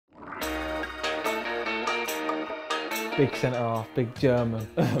Big centre half, big German.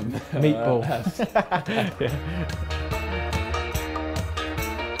 Meatball. Yeah.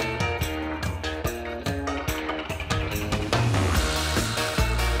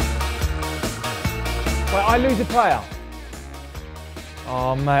 Wait, I lose a player.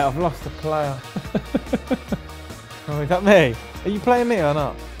 Oh mate, I've lost a player. Oh, is that me? Are you playing me or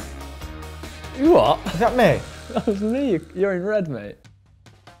not? You what? Is that me? That was me. You're in red, mate.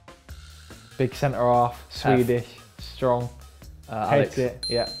 Big centre half, Swedish, strong. Alex. It,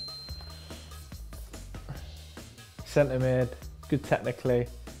 yeah. Centre mid, good technically.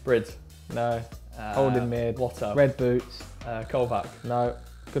 Brids. No. Holding mid. Watto. Red boots. Kovac. No.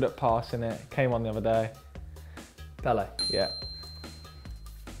 Good at passing it. Came on the other day. Pele. Yeah.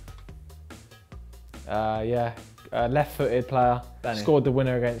 Yeah. Left-footed player. Benny. Scored the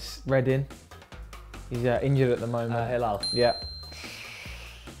winner against Reading. He's injured at the moment. Hilal. Yeah.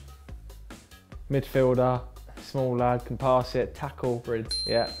 Midfielder. Small lad, can pass it, tackle. Brids.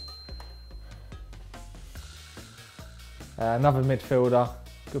 Yeah. Another midfielder.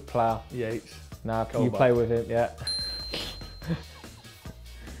 Good player. Yates. Nah, you Kovac. play with him, yeah.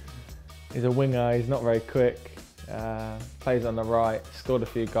 He's a winger, he's not very quick. Plays on the right, scored a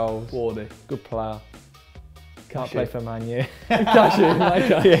few goals. Wardy. Good player. Can't Cashew. play for Man U. Cashew, like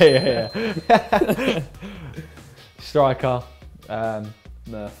that. Yeah. Striker.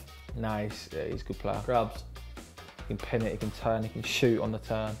 Murph. Nice, yeah, he's a good player. Grabs. He can pin it, he can turn, he can shoot on the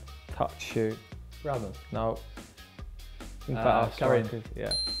turn. Touch, shoot. Grab him. No. Carry Strikers,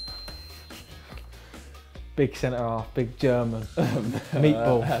 yeah. Big centre half, big German.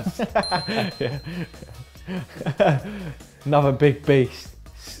 Meatball. Yeah. Another big beast.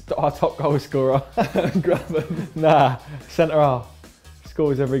 Our top goal scorer. Grab him. Nah, centre half.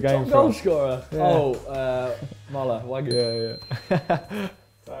 Scores every game. Top goal for us. scorer. Yeah. Oh, Mala. Wagyu. Yeah.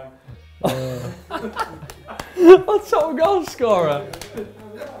 Our top goal scorer.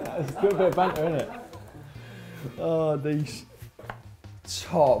 That's a good bit of banter, isn't it? Oh, these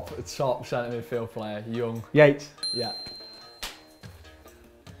top centre midfield player, young. Yates. Yeah.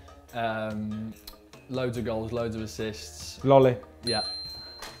 Loads of goals, loads of assists. Lolly. Yeah.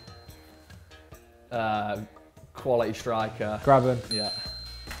 Quality striker. Graben. Yeah.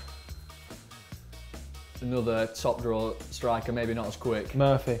 Another top draw striker, maybe not as quick.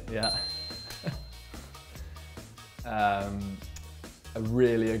 Murphy. Yeah. A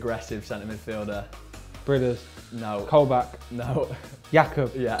really aggressive centre midfielder. Bridders. No. Colback. No.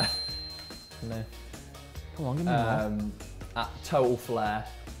 Jakob. Yeah. No. Come on, give me one. At total flair.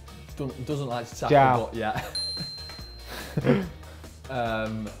 Doesn't like to tackle, Jow. but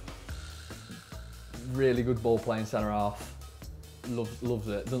yeah. Really good ball playing centre half. Loves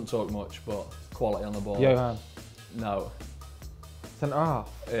it. Doesn't talk much, but quality on the ball. Johan. No. Centre half.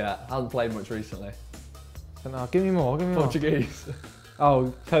 Yeah. Hasn't played much recently. Centre half. Give me more. Give me more. Portuguese.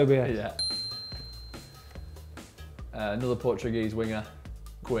 Oh, Tobias. Yeah. Another Portuguese winger.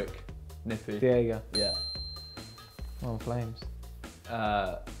 Quick. Nippy. Diego. Yeah. Oh, Flames.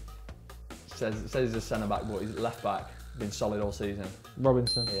 Says he's a centre back, but he's left back. Been solid all season.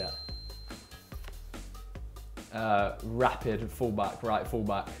 Robinson. Yeah. Rapid fullback, right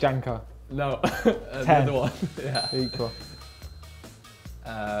fullback. Janko. No, another one. Yeah. Equal.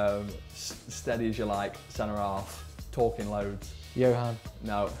 Steady as you like, centre half. Talking loads. Johan.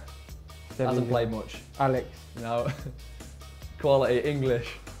 No. Steady Hasn't as played you- much. Alex. No. Quality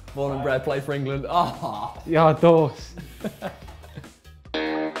English. Born and bred, play for England. Ah. Oh. Yeah, Dawes.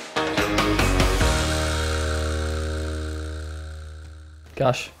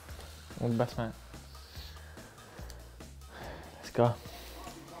 Cash. All the best, mate. Let's go. Are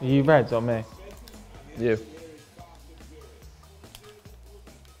you Reds or me? You.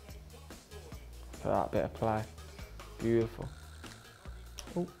 For that bit of play. Beautiful.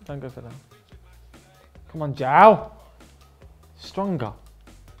 Oh, don't go for that. Come on, Jow. Stronger. Are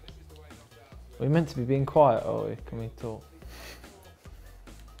we meant to be being quiet or can we talk?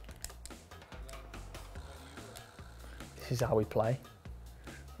 This is how we play.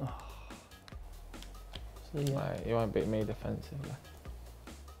 Oh. So, yeah. Mate, you won't beat me defensively.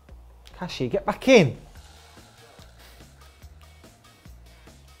 Kashi, get back in.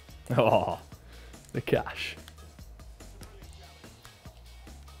 Oh, the cash.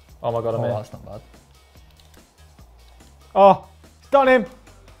 Oh my God, I'm Oh, in. that's not bad. Oh, it's done him.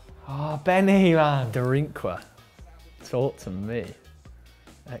 Oh, Benny, man. Derinqua. Talk to me.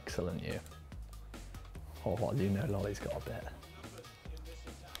 Excellent, you. Oh, what do you know? Lolly's got a bit.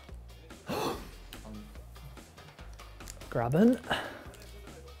 Grabbing.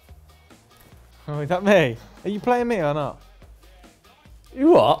 Oh, is that me? Are you playing me or not?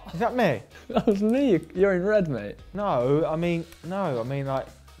 You what? Is that me? That was me. You're in red, mate. No, I mean like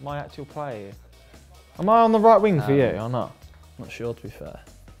my actual player here. Am I on the right wing for you or not? Not sure, to be fair.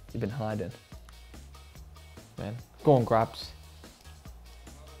 You've been hiding. Man. Go on, grabs.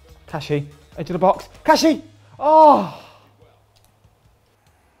 Kashi, edge of the box. Kashi! Oh!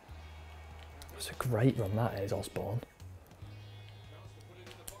 It's a great run that is, Osborne.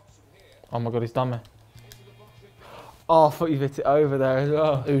 Oh my god, he's done me. Oh, I thought you hit it over there as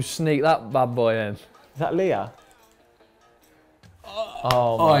well. Who sneaked that bad boy in? Is that Leah?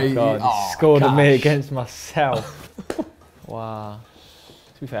 Oh my god, he scored Cash. at me against myself. Wow.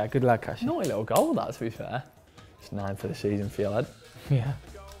 To be fair, good lad, Kashi. Naughty little goal, that, to be fair. It's 9 for the season for your lad. Yeah.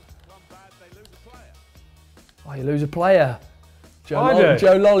 Oh, you lose a player. I do.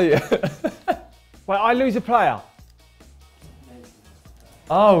 Joe Lolly. Wait, I lose a player?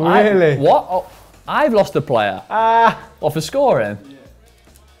 Oh, really? What? Oh, I've lost a player. Ah. What, for scoring? Yeah.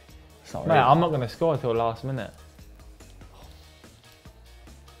 Sorry. Mate, I'm not going to score until last minute.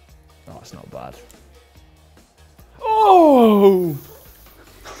 Oh, it's not bad. Oh!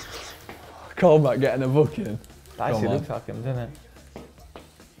 Colback getting a booking. That actually looks like him, doesn't it?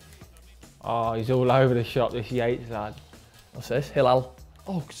 Oh, he's all over the shop, this Yates lad. What's this? Hillel.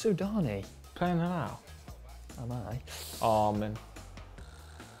 Oh, Sudani. Playing it out. Am I? Oh, man.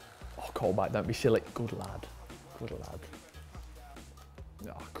 Oh, Colback, don't be silly. Good lad. Good lad.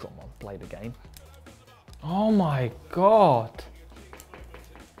 Oh, come on, play the game. Oh my god.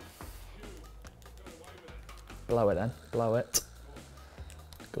 Blow it then. Blow it.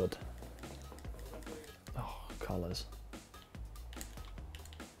 Good. Oh, collars.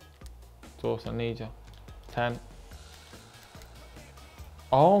 Dawson, I need you. 10.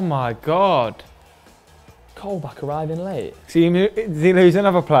 Oh my god. Colback arriving late. See, did he lose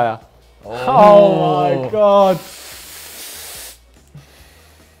another player? Oh my god.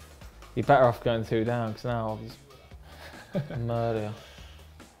 You're better off going 2 down because now he's murder.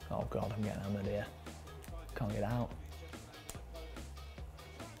 Oh god, I'm getting hammered here. Can't get out.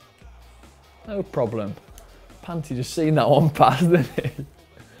 No problem. Panty just seen that one pass, didn't he?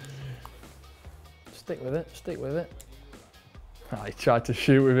 Stick with it, stick with it. Oh, he tried to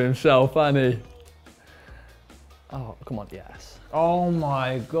shoot with himself, hadn't he? Oh, come on, yes. Oh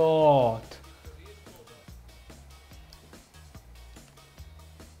my god.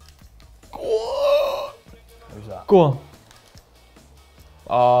 Who's that? Go on.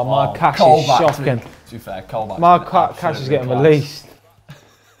 Oh, my cash is Colback, shocking. To be fair, Colback. My cash is getting released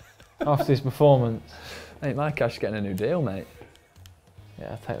after this performance. Mate, my cash is getting a new deal, mate.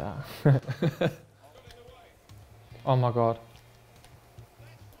 Yeah, I'll take that. Oh my god.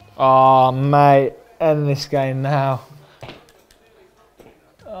 Oh, mate. End this game now.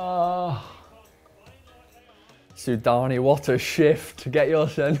 Oh. Sudani, what a shift to get your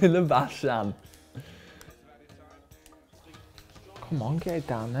son in the Bashan. Come on, get it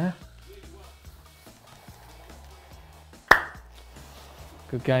down there.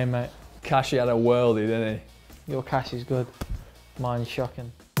 Good game, mate. Cashy had a worldie, didn't he? Your cash is good. Mine's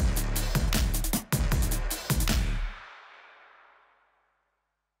shocking.